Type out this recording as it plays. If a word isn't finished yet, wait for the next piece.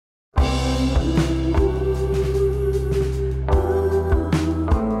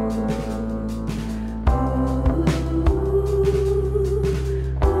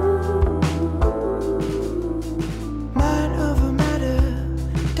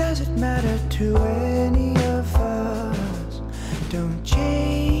does it matter to any of us? Don't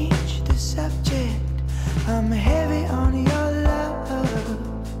change the subject, I'm heavy on your love.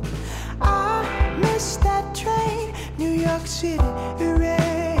 I miss that train, New York City, it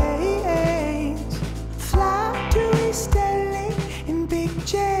rains. Fly to East LA in big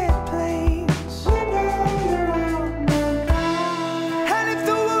jet planes. You know you're on my mind. And if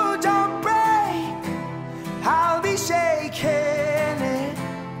the world don't break, I'll be shaking it,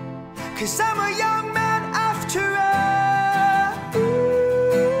 'cause I'm a young man after all.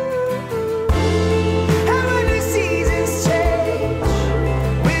 And when the seasons change,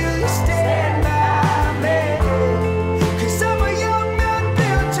 will you stand by me? 'Cause I'm a young man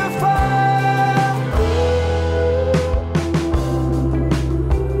built to fall.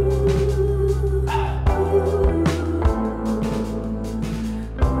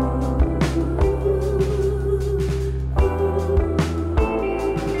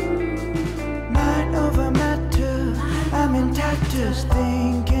 Mind over matter, I'm in tatters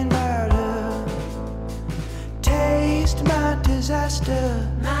thinking about her. Taste my disaster,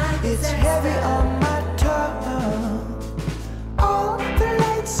 it's heavy on my tongue. All the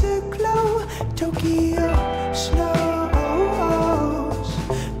lights aglow, Tokyo snows.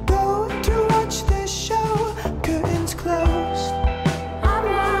 Go to watch the show, curtains closed. I'm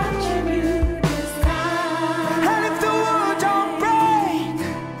watching you this time. And if the world don't break,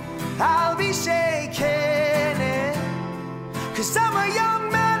 I'll be shaking it, 'cause I'm a young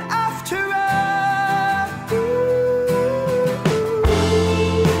man after all.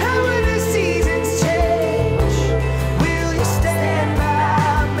 And when the seasons change, will you stand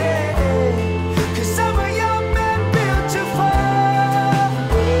by me? 'Cause I'm a young man built to fall.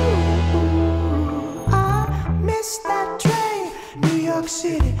 I miss that train, New York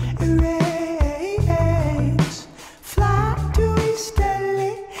City, it rains. Fly to East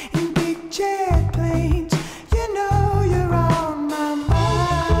LA in big jet planes. You know you're on my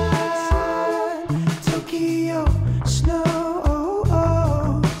mind. Tokyo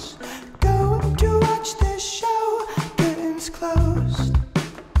snows. Go to watch the show, curtains closed.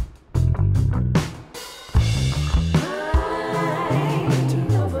 Mind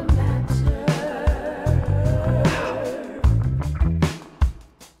over matter.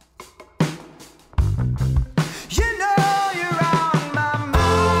 You know you're on my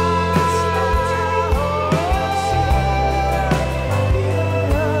mind.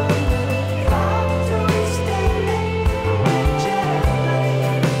 Fly to East LA in jet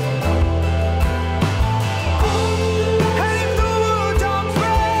planes. And if the world don't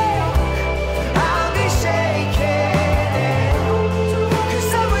break, I'll be shaking it, 'cause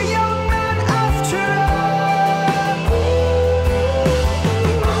I'm a young man after all.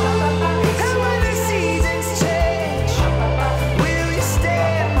 And when the seasons change, will you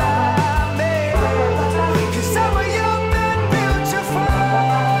stand by me? 'Cause I'm a young man built to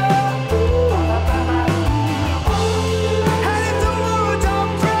fall. And if the world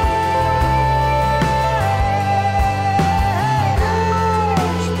don't break,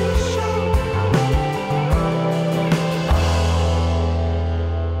 the show.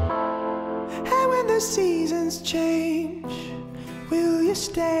 And when the seasons change, will you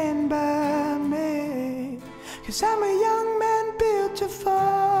stand by me? 'Cause I'm a young man built to fall.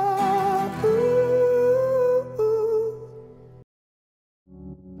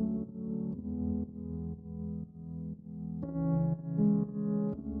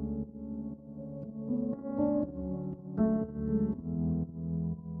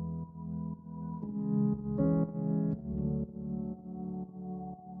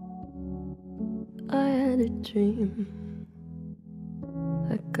 I had a dream.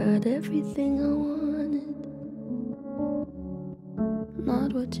 I got everything I wanted. Not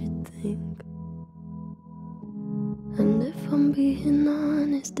what you think. And if I'm being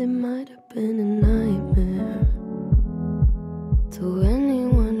honest, it might have been a nightmare to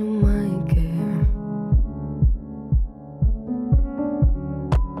anyone who might care.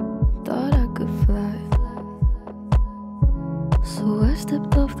 Thought I could fly, so I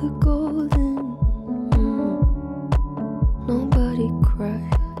stepped off the golden. Nobody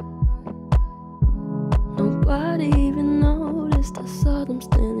cried, nobody even noticed. I saw them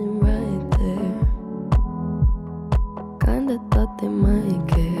standing right there. Kinda thought they might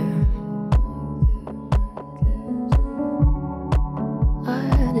care. I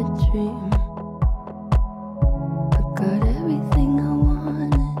had a dream. I got everything I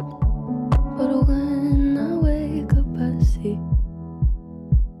wanted, but when I wake up I see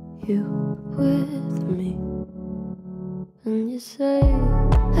you with me. And you say,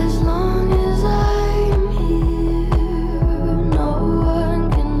 as long as I'm here, no one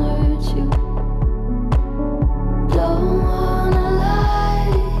can hurt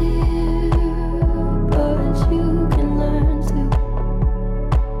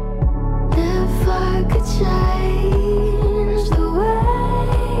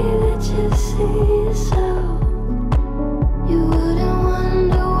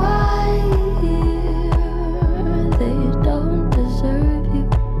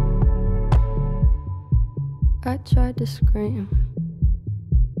dream,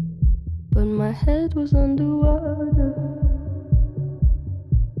 but my head was underwater.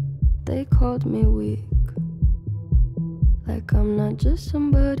 They called me weak, like I'm not just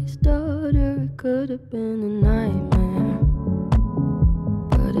somebody's daughter. It could have been a nightmare,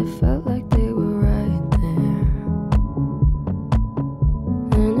 but it felt like they were right there.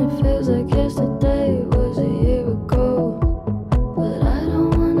 And it feels like yesterday was a year ago, but I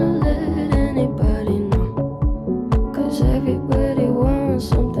don't wanna let anybody know, 'cause everybody wants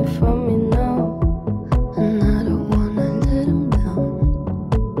something from me now, and I don't wanna let them down.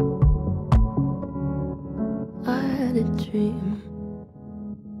 I had a dream,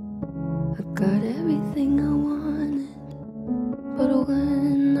 I got everything I wanted, but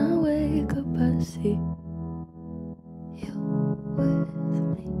when I wake up I see you with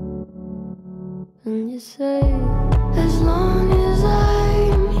me. And you say, as long as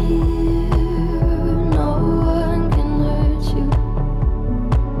I'm here, no one can hurt you.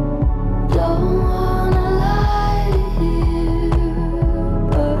 Don't wanna lie here,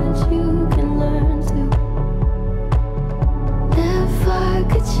 but you can learn to. If I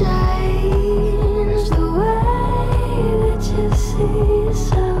could change the way that you see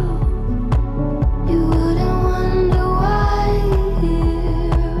yourself, you wouldn't wonder why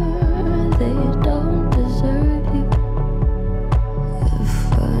they don't deserve you. If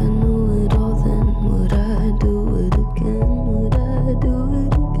I knew it all, then would I do it again? Would I do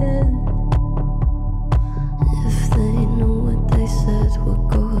it again? If they knew what they said would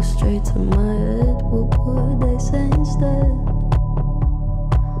go straight to my head, what would they say instead?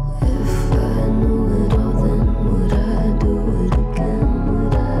 If I knew it all, then would I do it again?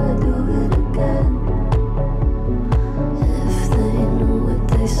 Would I do it again? If they knew what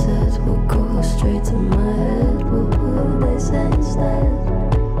they said would go straight to my head, what would they say instead?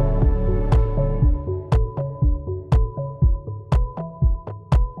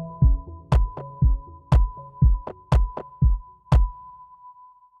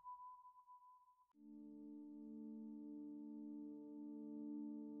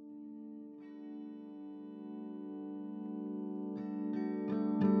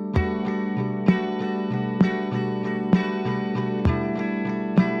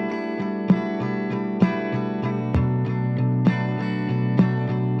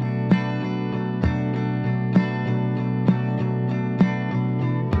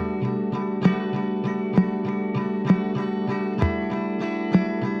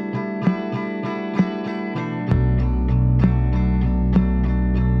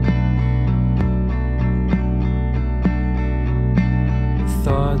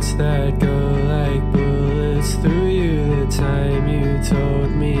 Thoughts that go like bullets through you. The time you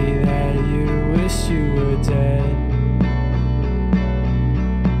told me that you wished you were dead.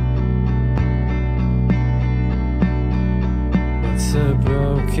 What's a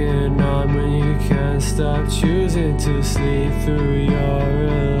broken arm when you can't stop choosing to sleep through your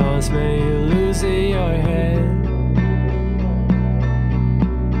alarms? Man, you're losing your head.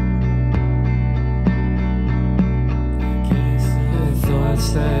 Thoughts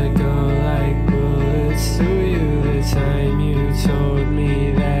that go like bullets through you. The time you told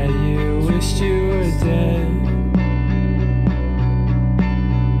me that you wished you were dead.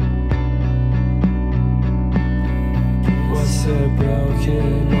 What's a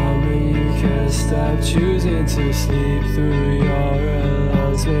broken arm when you can't stop choosing to sleep through your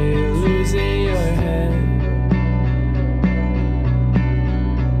alarms? When you're losing your head.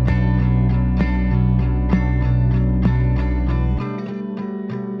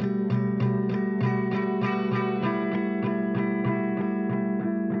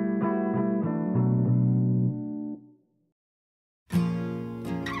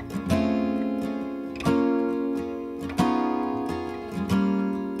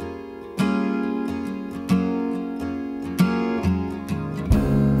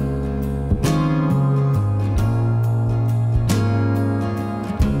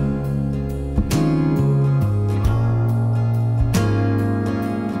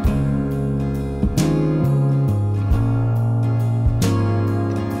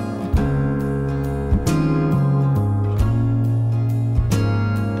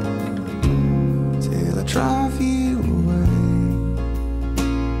 Drive you away.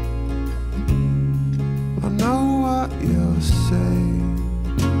 I know what you'll say.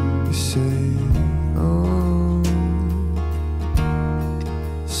 You say, oh,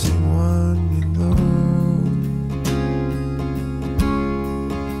 someone you know.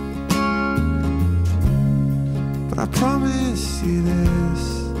 But I promise you this,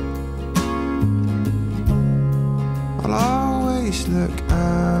 I'll always look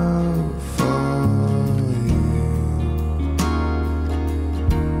out for you.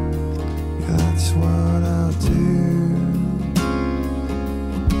 what I'll do.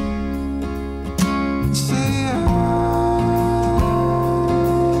 Say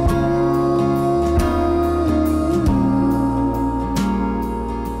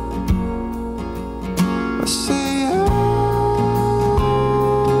I say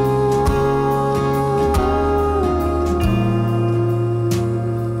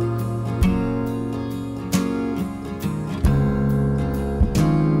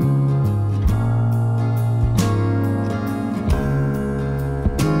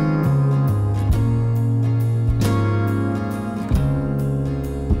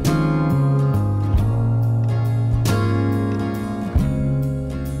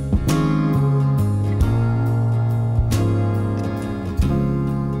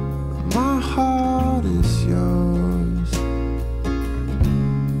my heart is yours.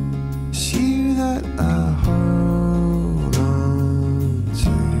 It's you that I hold on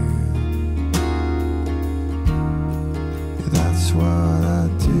to. That's what I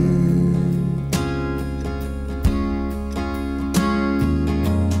do.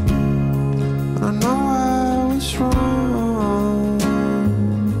 I know I was wrong,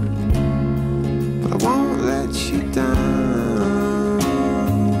 but I won't let you down.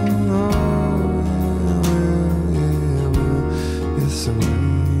 Yes, I will.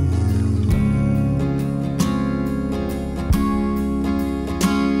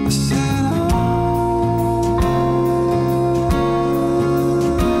 I said,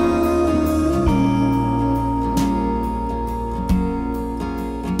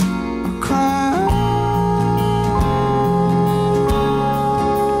 I cried.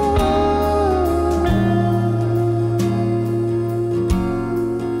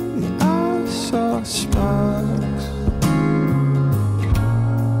 Yeah, I saw sparks.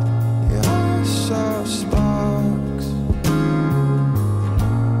 Yeah, I saw sparks.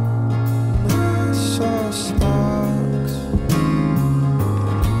 I saw sparks.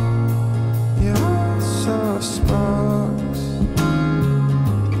 Yeah, I saw sparks.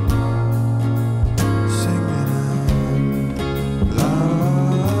 Singing out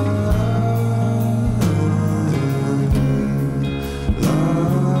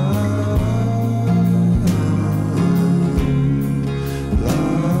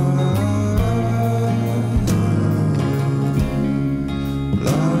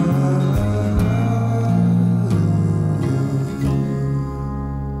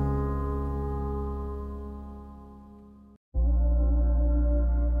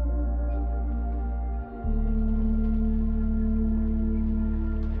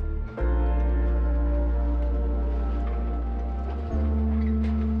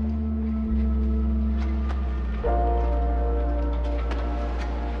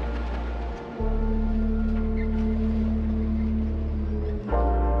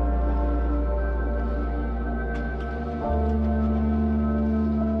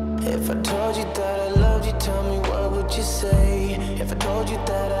If I told you that I loved you, tell me what would you say? If I told you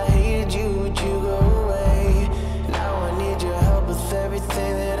that I hated you, would you go away? Now I need your help with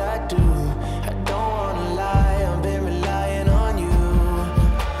everything that I do. I don't wanna lie, I've been relying on you.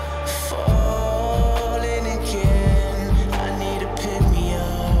 Falling again, I need to pick me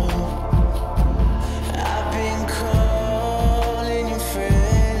up. I've been calling your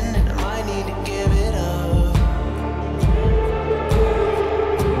friend, and I might need to give it up.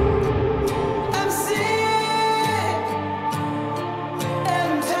 I'm sick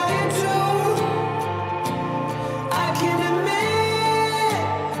and tired too. I can admit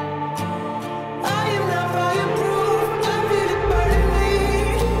I am not fireproof. I feel it burning me.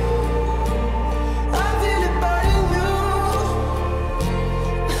 I feel it burning you.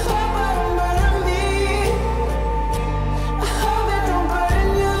 I hope I don't burn me. I hope it don't burn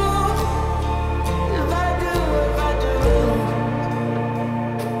you. If I do,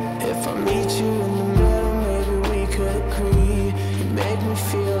 if I meet you in the middle, maybe we could agree. You make me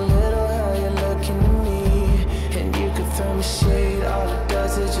feel a little how you're looking at me. And you could throw me shade, all it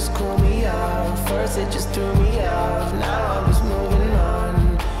does is just cool me out. First it just threw me off, now I'm just moving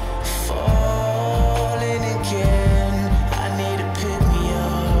on. Falling again, I need to pick me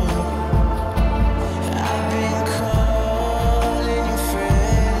up. I've been calling your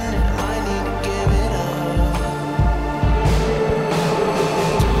friend, and I might need to give it up.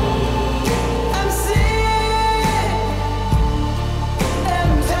 I'm sick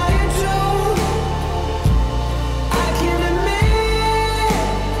and tired too. I can admit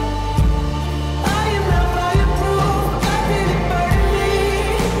I am not fireproof. I feel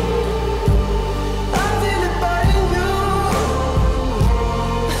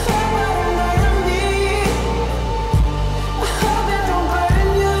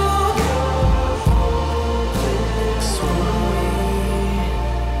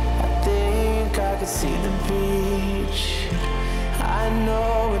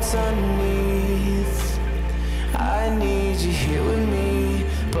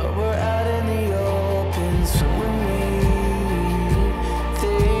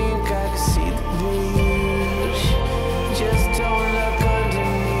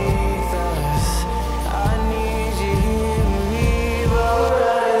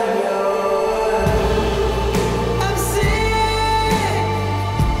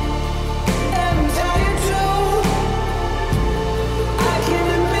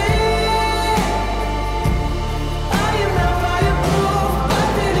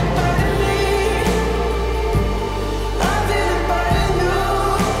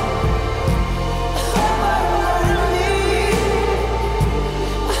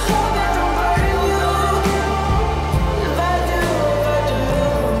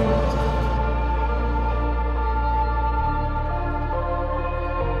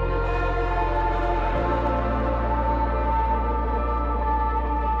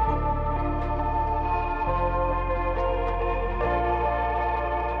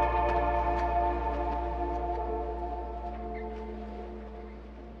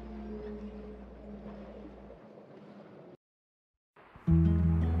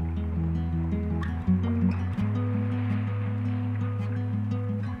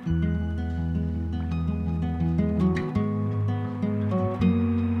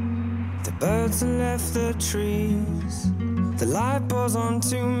birds have left the trees. The light pours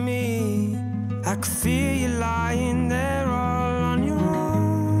onto me. I could feel you lying there all on your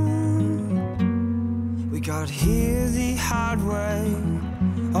own. We got here the hard way.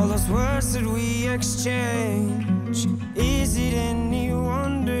 All those words that we exchange. Is it any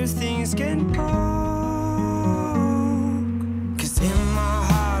wonder things can go? 'Cause in my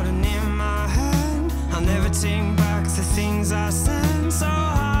heart and in my hand, I'll never take back the things I said. So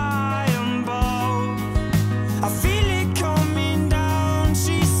high and bold, I feel it coming down.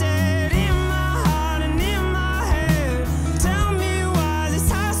 She said, in my heart and in my head, tell me why this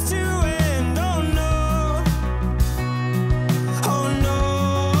has to end. Oh no, oh no.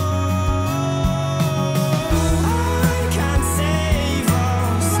 I can't save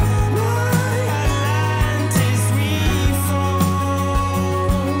us, my Atlantis we fall.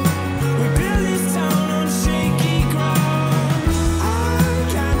 We build this town on shaky ground. I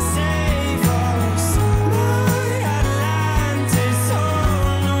can't save us, my Atlantis, oh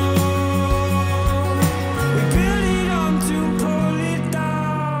no. We build it up to pull it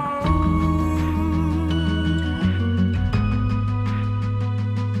down.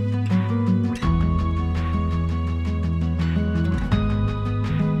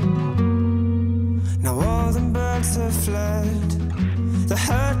 Now all the birds have fled. The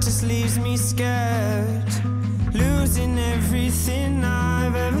hurt just leaves me scared, losing everything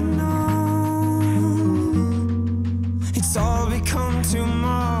I've ever known. It's all become too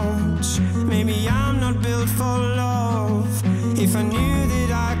much. Maybe I'm not built for love. If I knew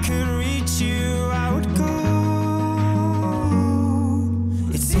that I could reach you, I would go.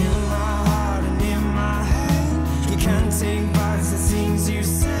 It's in my heart and in my head. You can't take back the things you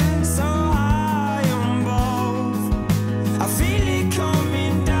said. So high on both, I feel it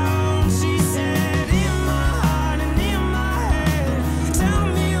coming down. She said, in my heart and in my head, tell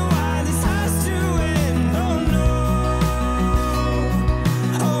me why this has to end. Oh no,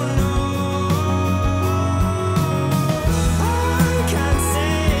 oh no. I can't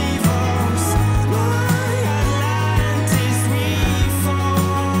save us, my Atlantis we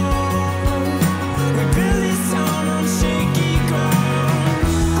fall. We build this town on shaky ground.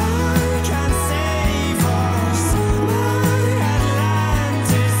 I can't save us, my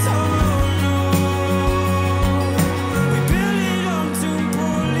Atlantis, oh no. We build it up to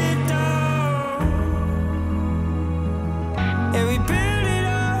pull it down. Yeah, we build it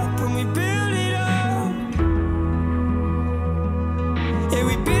up and we build it up. Yeah,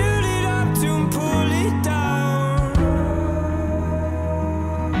 we build it up to pull it down.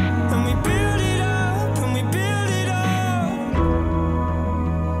 And we build it up and we build it up.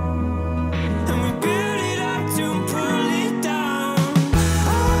 And we build it up to pull it down.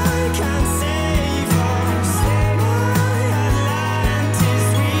 I can't save us, my Atlantis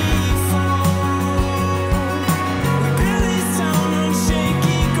we fall. We build this town on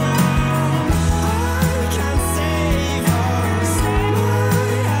shaky ground. I can't save us, my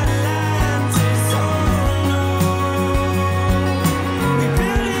Atlantis, oh no. We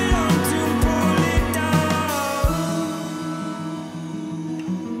build it up to pull it down.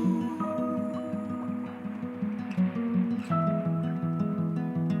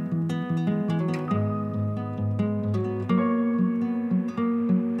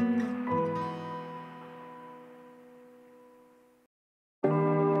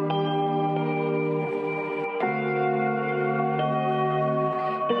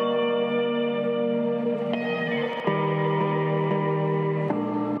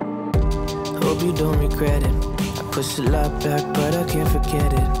 Hope you don't regret it. I push a lot back, but I can't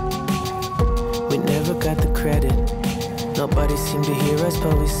forget it. We never got the credit. Nobody seemed to hear us,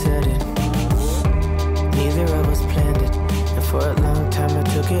 but we said it. Neither of us planned it, and for a long time I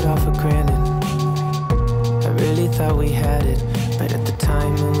took it all for granted. I really thought we had it, but at the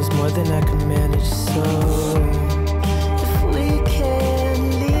time it was more than I could manage. So if we can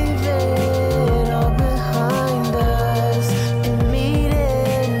leave it all behind us and meet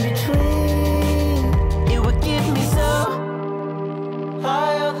in between, it would give me so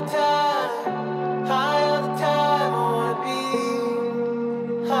high all the time, high all the time. I wanna be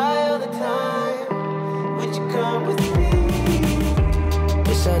high all the time. Would you come with me?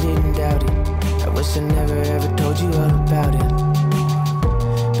 Wish I didn't doubt it. I wish I never ever told you all about it.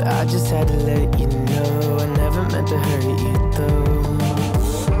 But I just had to let you know I never meant to hurt you though.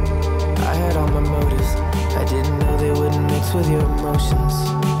 I had all my motives, I didn't know they wouldn't mix with your emotions.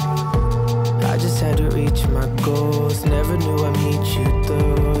 I just had to reach my goals, never knew I'd meet you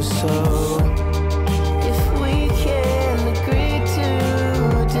though. So if we can agree to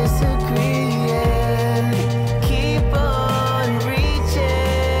disagree and keep on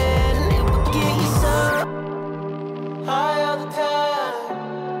reaching, it would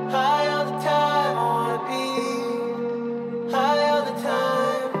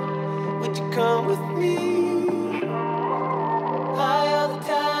come with me.